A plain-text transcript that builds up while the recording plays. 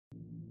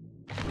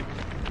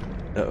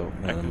Uh-oh,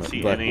 I can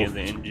see Black any Wolf. of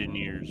the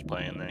engineers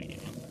playing that game.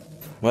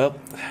 Well,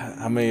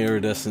 I'm a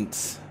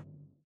iridescent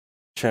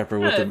trapper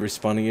with a Good.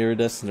 respawning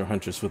iridescent or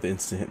huntress with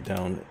instant hit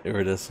down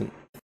iridescent.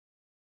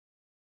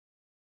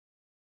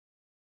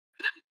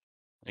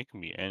 It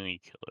can be any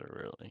killer,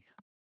 really.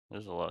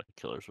 There's a lot of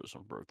killers with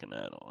some broken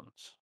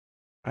add-ons.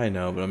 I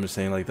know, but I'm just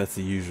saying, like, that's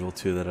the usual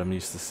too that I'm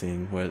used to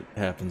seeing. What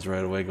happens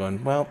right away,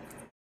 going, well,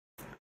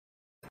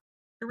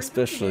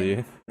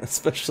 especially.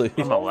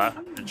 I'm a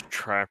Lapis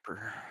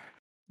Trapper.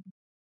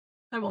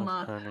 I will Or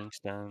not. Turning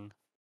Stone.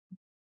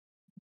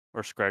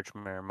 Or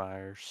Scratchmare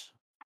Myers.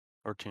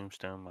 Or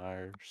Tombstone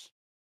Myers.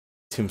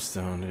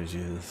 Tombstone, there she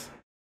is.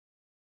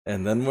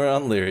 And then we're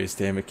on Larry's,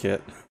 damn it,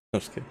 Kit. I'm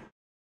just kidding.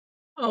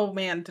 Oh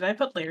man, did I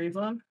put Larry's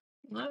on?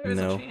 Well, there's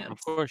No. a chance.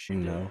 Of course you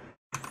No.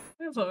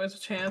 There's always a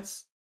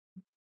chance.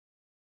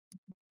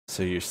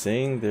 So you're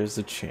saying there's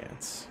a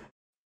chance.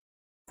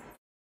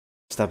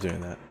 Stop doing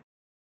that.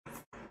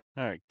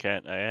 Alright,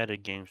 Kat, I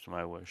added games to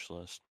my wish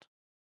list.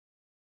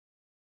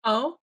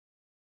 Oh?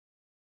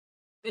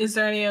 Is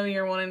there any of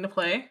you're wanting to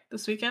play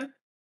this weekend?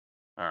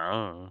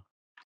 Oh.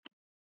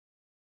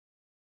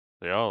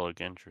 They all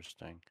look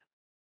interesting.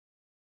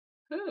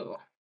 Ooh.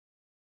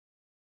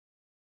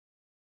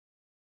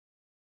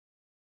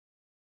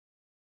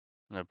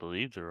 And I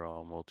believe they're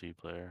all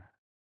multiplayer.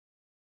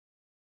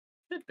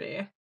 Should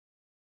be.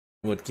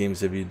 What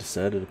games have you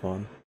decided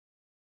upon?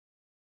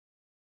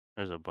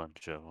 There's a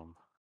bunch of them.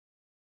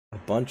 A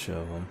bunch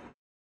of them.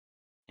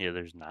 Yeah,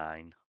 there's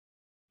 9.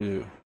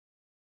 Ew.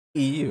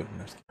 EU. No, I'm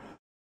just kidding.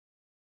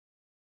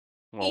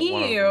 Well,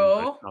 one of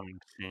them is coming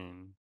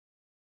soon.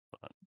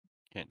 But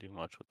can't do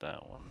much with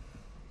that one.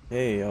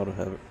 Hey, auto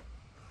have it.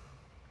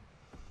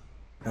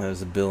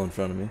 There's a bill in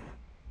front of me.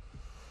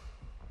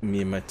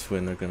 Me and my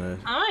twin are gonna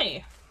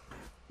Hi.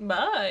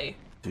 Bye.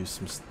 do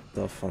some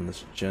stuff on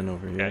this gen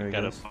over here. Kat I got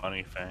a guess.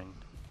 funny thing.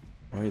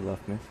 Oh, he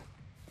left me.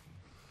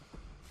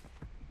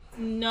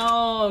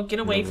 No, get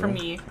away from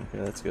me.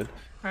 Okay, that's good.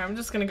 Alright, I'm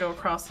just gonna go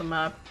across the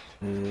map.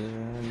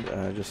 And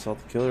I just saw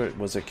the killer. It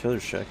was a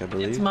killer's shack, I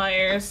believe. It's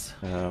Myers.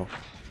 Oh.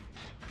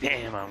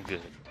 Damn, I'm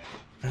good.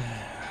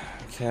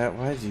 Cat,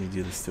 why did you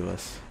do this to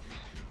us?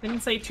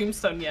 Didn't say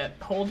Tombstone yet.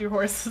 Hold your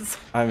horses.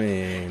 I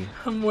mean,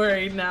 I'm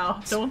worried now.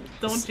 Don't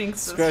jinx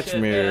this Scratch shit,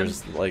 mirror man.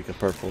 is like a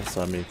purple,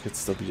 so I mean, it could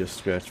still be just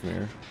scratch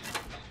mirror.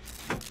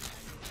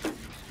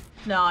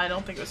 No, I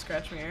don't think it was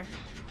Scratch Mirror.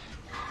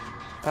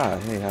 Ah,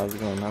 hey, how's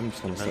it going? I'm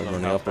just gonna start Depends on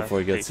running how up before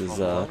he gets fast his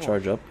they come along.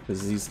 charge up,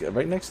 because he's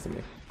right next to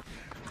me.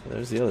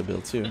 There's the other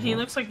build too. He huh?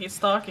 looks like he's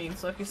stalking,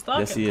 so if he's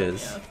stalking, Yes, he then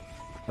is.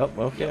 yeah.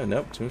 Oh, okay,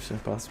 nope, Tombstone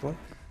possibly.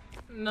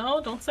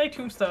 No, don't say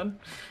Tombstone.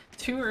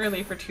 Too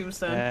early for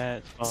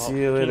Tombstone. See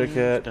you later, Cat.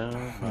 It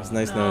Tombstone. was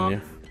nice No. knowing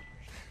you.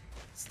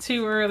 It's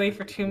too early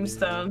for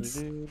Tombstones.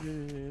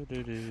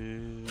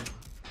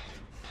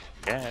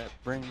 Cat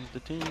brings the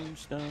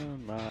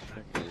tombstone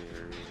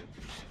markers.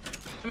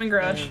 I'm in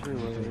garage.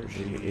 Everywhere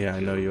she Yeah, I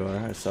know you are.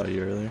 I saw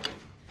you earlier.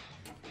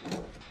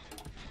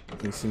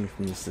 You see me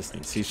from this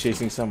distance. He's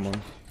chasing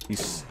someone.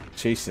 He's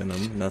chasing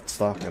him, not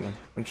stalking him.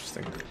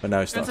 Interesting. But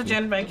now he's There's a stalking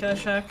him. gen bank in the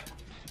shack.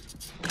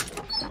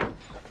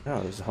 Oh,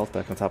 there's a health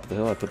back on top of the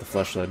hill. I put the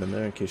flashlight in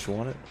there in case you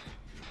want it.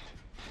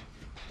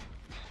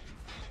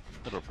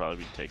 It'll probably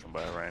be taken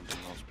by a random,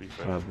 let's be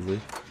fair. Probably.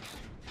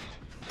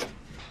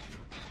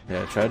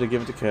 Yeah, I tried to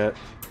give it to Cat.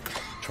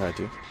 Tried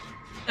to.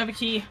 I have a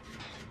key.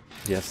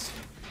 Yes.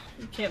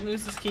 You can't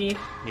lose this key.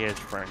 He has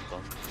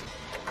Franklin.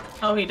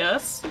 Oh, he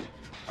does?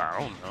 I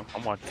don't know.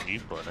 I'm watching you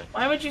play.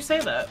 Why would you say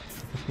that?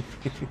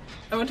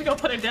 I went to go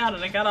put it down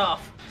and I got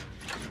off.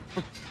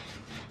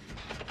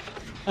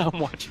 I'm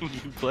watching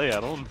you play. I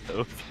don't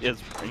know if he has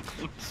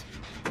Franklins.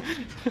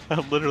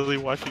 I'm literally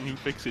watching you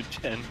fix a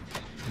gen.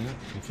 Yeah,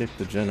 I kicked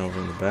the gen over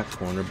in the back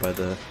corner by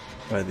the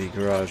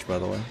garage, by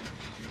the way.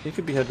 He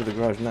could be headed to the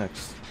garage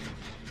next.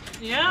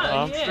 Yeah,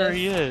 I'm sure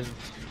he is.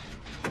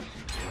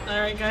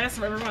 Alright guys,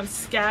 everyone's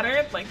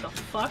scattered. Like the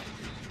fuck?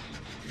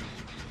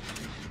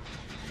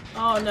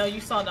 Oh no, you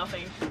saw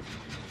nothing.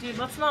 Dude,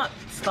 let's not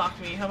stalk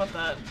me. How about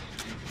that?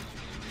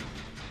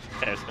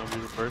 Yeah, it's gonna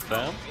be the first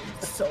down.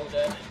 So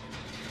dead.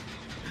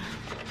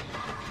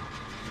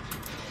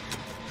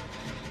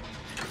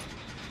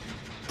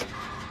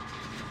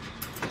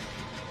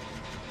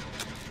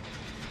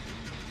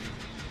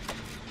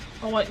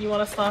 Oh, what? You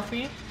want to stalk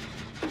me?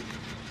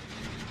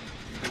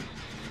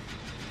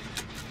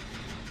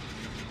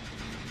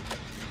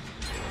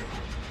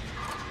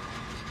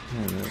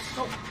 There it is.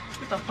 Oh,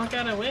 get the fuck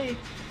out of the way.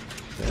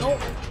 There. Nope.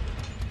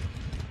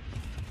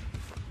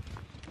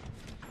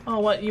 Oh,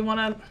 what? You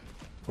wanna...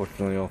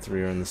 Fortunately, all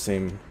three are in the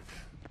same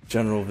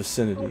general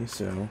vicinity,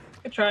 so...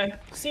 Good try.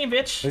 See you, At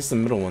bitch. least the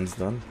middle one's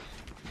done.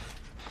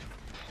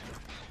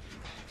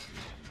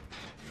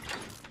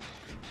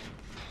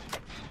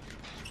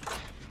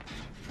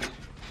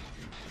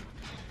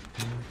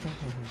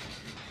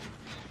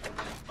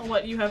 Oh,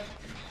 what? You have...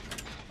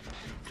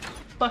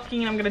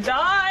 Fucking, I'm gonna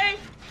die!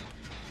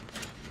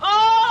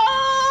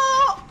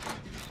 Oh!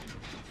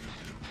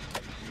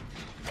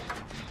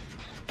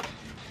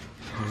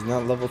 He's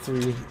not level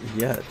 3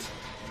 yet.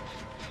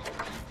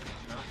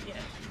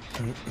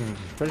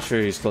 Pretty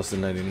sure he's close to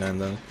 99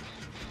 though.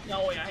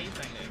 No, yeah, he's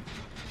 90.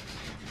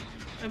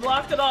 I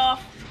blocked it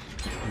off.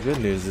 The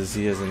good news is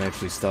he hasn't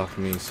actually stalked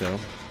me, so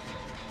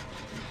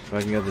if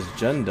I can get this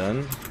gen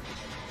done,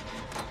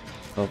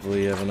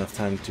 hopefully you have enough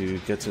time to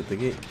get to the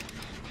gate.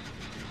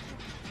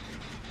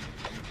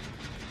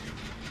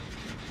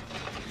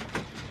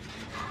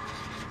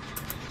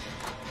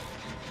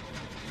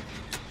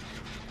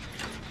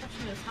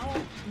 Question is, how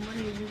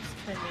many loops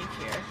can I make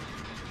here?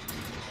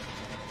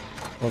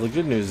 Well, the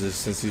good news is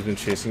since he's been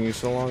chasing you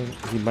so long,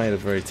 he might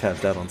have already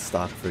tapped out on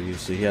stock for you,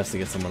 so he has to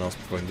get someone else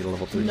before he can get a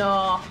level 3.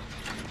 No,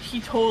 he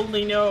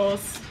totally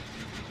knows.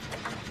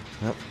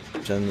 Yep,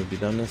 gen will be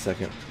done in a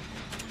second.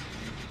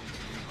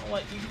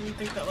 What, you didn't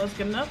think that was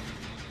good enough?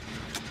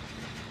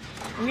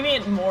 I'm gonna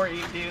get more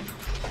you, dude.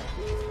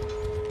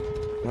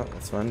 Well,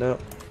 let's find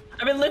out.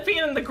 I've been living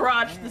in the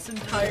garage this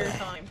entire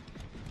time.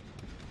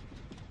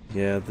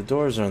 Yeah, the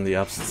doors are on the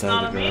opposite side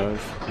Not of the on me?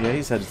 garage. Yeah,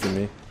 he's headed to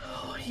me.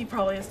 Oh, he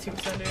probably has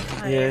tombstone, dude.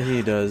 Yeah,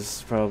 he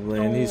does, probably,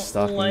 and he's Don't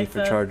stalking me like for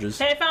that. charges.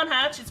 Hey, I found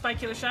Hatch. It's by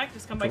Killer Shack.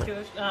 Just come by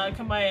Killer. Not I am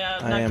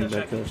Killer at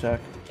Shack. Killer Shack.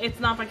 It's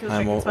not by Killer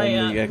Shack. I'm It's by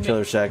only at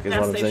Killer Shack is gas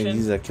what I'm saying. station.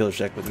 He's at Killer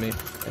Shack with me,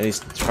 and he's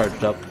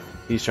charged up.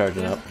 He's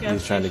charging Gas- up. gas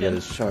He's trying to get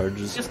station. his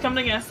charges. Just come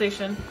to gas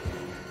station.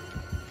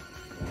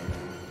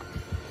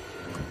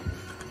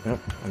 Yep.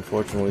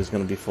 Unfortunately, he's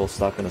gonna be full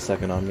stock in a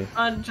second on me.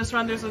 Just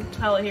run. There's a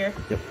pallet here.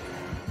 Yep.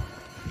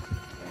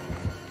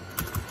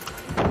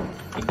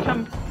 You can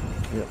come.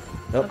 Yep. Yep.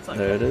 That's not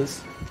There good. it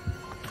is.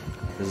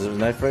 Is his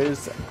knife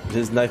raised?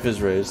 His knife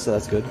is raised, so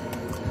that's good.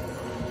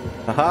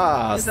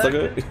 Haha! Is Stuck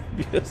that it.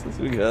 Yes,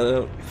 we got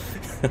out.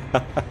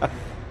 I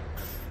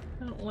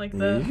don't like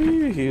that.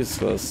 He was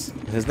close.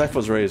 His knife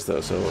was raised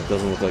though, so it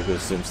doesn't look like it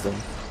was tombstone.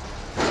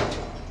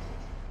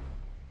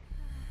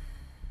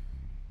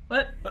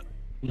 What?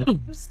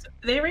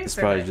 They raised It's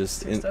their probably knife,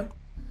 just tombstone.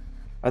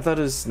 I thought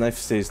his knife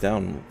stays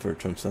down for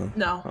tombstone.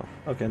 No.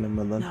 Oh, okay, never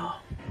mind then. No.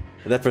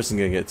 That person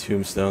gonna get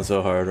tombstone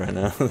so hard right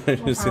now. They're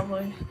Well, just-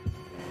 probably.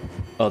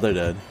 Oh, they're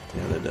dead.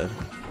 Yeah, they're dead.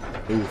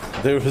 Ooh,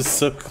 they were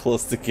so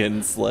close to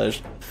getting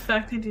slashed. The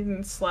fact he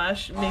didn't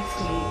slash makes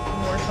me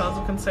more cause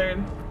of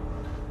concern.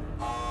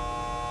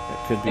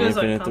 It could be It was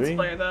like Infinite 3.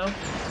 cosplayer though.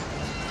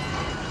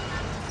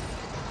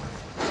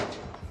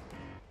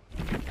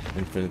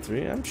 Infinite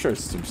 3? I'm sure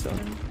it's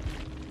tombstone.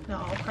 No,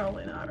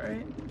 probably not,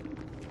 right?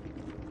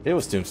 It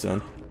was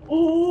tombstone.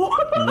 Oh!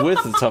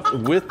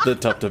 With the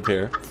tucked up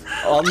hair.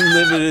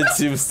 Unlimited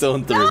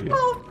tombstone 3.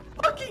 No!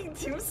 Fucking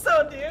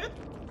tombstone, dude!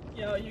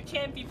 Yo, you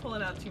can't be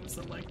pulling out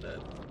tombstone like that.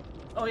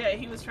 Oh yeah,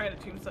 he was trying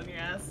to tombstone your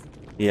ass.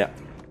 Yeah.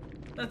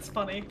 That's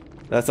funny.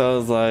 That's how I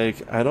was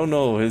like, I don't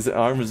know, his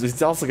arm is,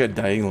 he's also got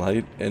Dying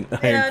Light and Yeah,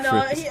 Iron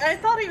no, Fist. I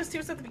thought he was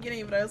tombstone at the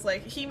beginning, but I was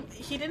like, he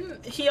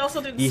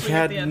also didn't He swing at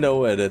had the end.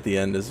 no ed at the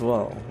end as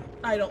well.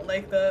 I don't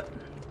like that.